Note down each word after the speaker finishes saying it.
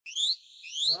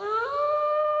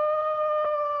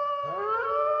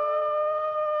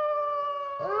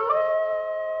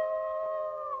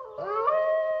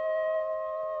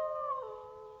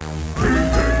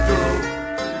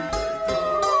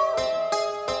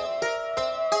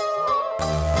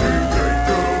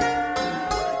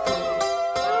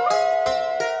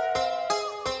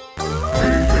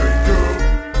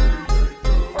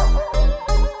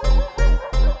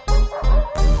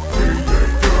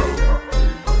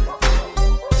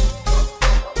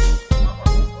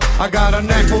I got a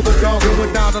knack for the dog and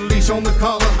without a leash on the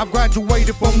collar. I've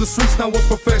graduated from the streets, now a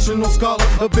professional scholar.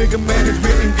 A bigger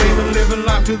management in game and living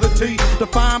life to the T.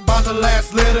 Defined by the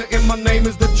last letter in my name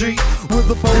is the G.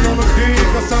 With a pole on a gig,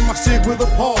 I sign my shit with a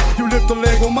paw. You lift a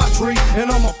leg on my tree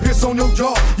and I'ma piss on your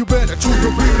jaw. You better choose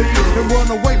to believe and run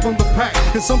away from the pack.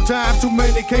 Cause sometimes too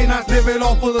many canines live it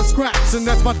off of the scraps. And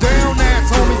that's my down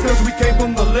ass homies, cause we came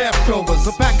from the leftovers.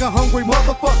 A pack of hungry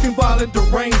motherfucking violent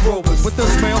deranged rovers. With the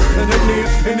smell and the near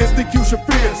and instinct you should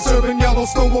fear. Serving yellow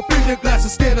snow up in your glass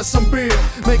instead of some beer.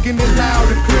 Making it loud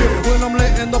and clear when I'm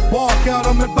letting the bark out.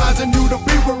 I'm advising you to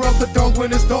beware of the dog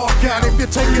when it's dark out. If you're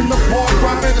taking the park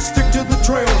ride, better stick to the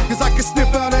trail. Cause I can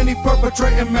sniff out any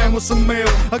perpetrating man with some mail.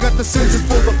 I got the senses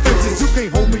for the fences, you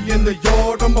can't hold me in the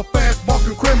yard. I'm a fast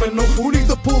walking criminal who needs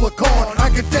to pull a card. I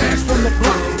can dash from the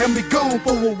block and be gone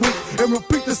for a week and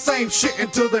repeat the same shit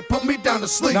until they put me down to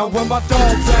sleep. Now where my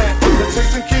dogs at? They're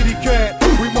chasing kitty cat.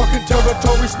 We marking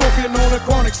territory, smoking on a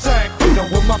chronic sack. Now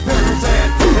where my pistols at?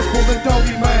 It's pulling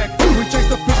doggy mag. We chase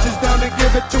the bitches down and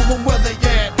give it to them where they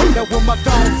at. Now where my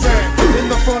dogs at? In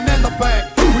the front and the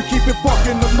back. We keep it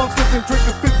fucking amongst us and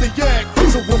drinking 50 yak.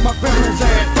 So where my pistols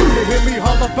at? You hear me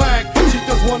holler back. She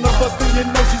just one of us, then you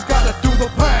know she's gotta do the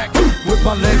pack. With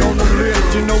my leg on the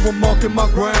lift, you know I'm marking my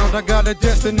ground. I got a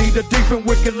destiny, the deep and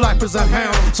wicked life is a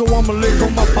hound. So I'ma lick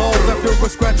on my paws after a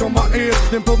scratch on my ears.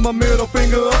 Then put my middle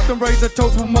finger up and raise a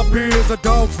toast with my peers. A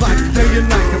dog's like day and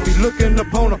night can be looking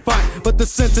upon a fight, but the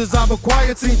senses I've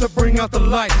acquired seem to bring out the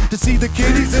light. To see the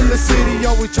kitties in the city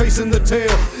always chasing the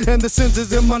tail, and the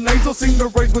senses in my nasal seem to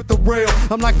race with the rail.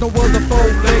 I'm like no other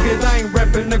four-legged, I ain't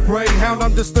reppin' the greyhound.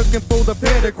 I'm just looking for the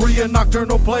pedigree, a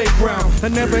nocturnal playground, a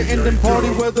never-ending party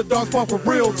where the dogs bark for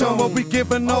real time. While we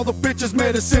giving all the bitches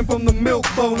medicine from the milk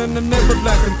bone and the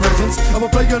everlasting presence of a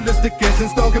playalistic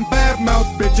essence. Dogging bad-mouth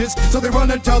bitches, so they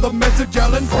run and tell the message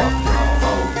yelling, fuck y'all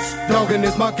hoes. Dogging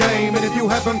is my game, and if you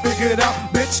haven't figured out,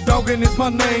 bitch, dogging is my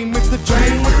name. Mix the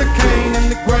chain with the cane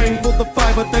and the grain for the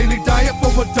fiber. Daily diet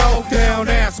for a dog down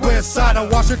ass west side. I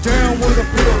wash it down with a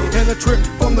pill and a trick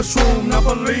from the shroom. Now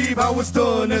believe how it's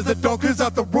done as the dog is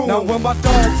out the room. Now where my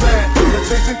dogs at? They're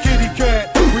chasing kitty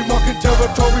cat. We marking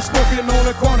territory, smoking on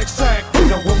a chronic sack.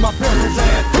 Now where my pistols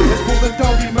at? It's pulling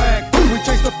doggy mag. We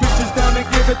chase the bitches down and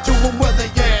give it to them where they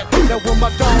at. Now where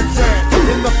my dogs at?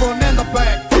 In the front and the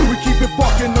back. We keep it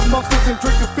barking amongst us and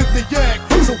drinking 50 yak.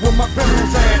 So where my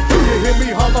pistols at? You hear me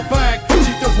holler back.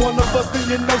 She just one of us, then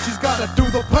you know she's gotta do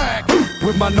the pack.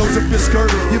 With my nose up your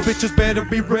skirt, you bitches better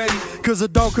be ready. Cause a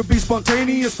dog could be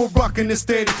spontaneous for rocking it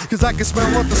steady. Cause I can smell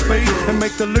out the spade and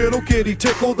make the little kitty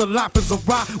tickle. The life is a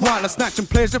rock while I'm snatching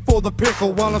pleasure for the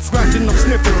pickle. While I'm scratching, I'm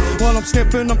sniffing. While I'm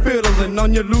sniffing, I'm fiddling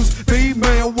on your loose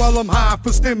female while I'm high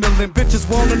for stimulant. Bitches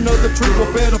want another treat,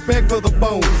 well better beg for the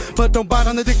bone. But don't bite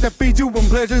on the dick that feeds you and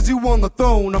pleasures you on the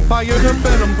throne. I'm fired up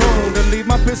and I'm grown to leave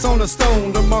my piss on a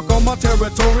stone. The mark on my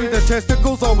territory, the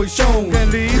testicles always shown.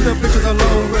 Can't leave the bitches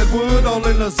alone, redwood all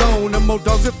in the zone. And more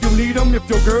dogs if you need them, if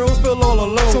your girls feel all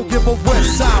alone. So give a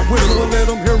west side whistle and let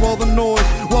them hear all the noise.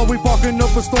 While we barking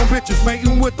up a storm, bitches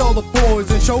mating with all the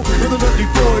boys. And show with the lucky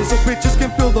boys so bitches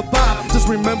can feel the vibe. Just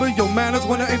remember your manners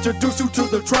when I introduce you to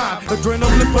the tribe.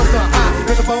 Adrenaline plus the high,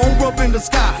 and the bone rub in the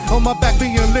sky. On my back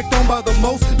being licked on by the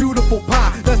most beautiful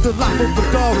pie. That's the life of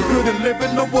a dog who couldn't live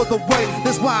it no other way.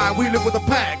 That's why we live with a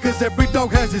pack, cause every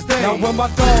dog has his day. Now where my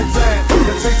dogs at?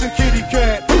 They're chasing kitty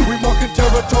cat. We marking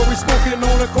territory, smoking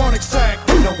on a chronic sack.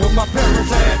 Now where my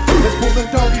parents at? It's pulling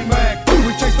doggy mag.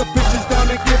 We chase the bitches down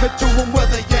and give it to them where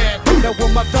they at. Now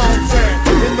where my dogs at?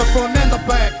 In the front and the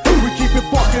back. We keep it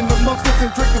barking amongst us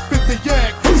and drinking 50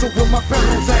 yak. So where my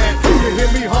parents at? You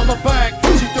hear me holler back.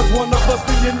 She just one of us,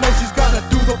 then you know she's gotta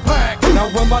do the pack. Now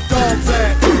where my dogs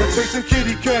at? They're chasing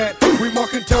kitty cat. We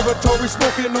marking territory,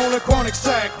 smoking on a chronic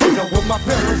sack. Now where my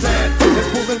parents at? It's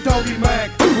pulling doggy mag.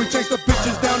 We chase the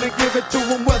bitches down and give it to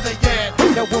them where they at.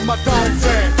 Now where my dogs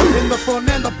at? In the front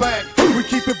and the back. We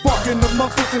keep it barking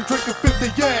amongst us and drinking 50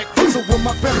 yak. So where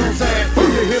my parents at?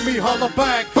 You hear me holler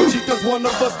back. She does one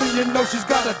of us, then you know she's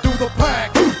gotta do the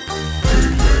pack.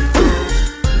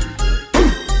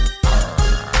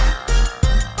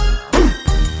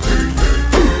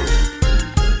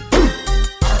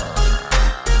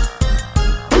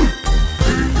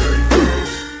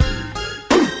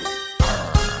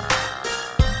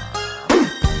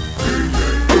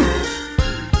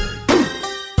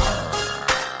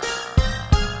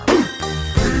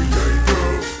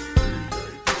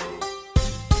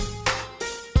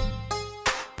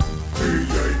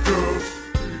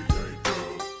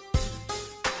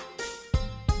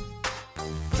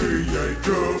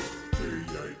 D-A-Dubb,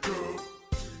 D-A-Dubb,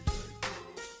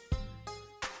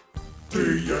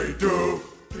 D-A-Dubb,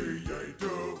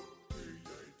 D-A-Dubb,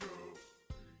 D-A-Dubb,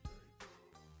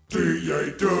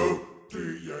 D-A-Dubb,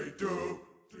 D-A-Dubb.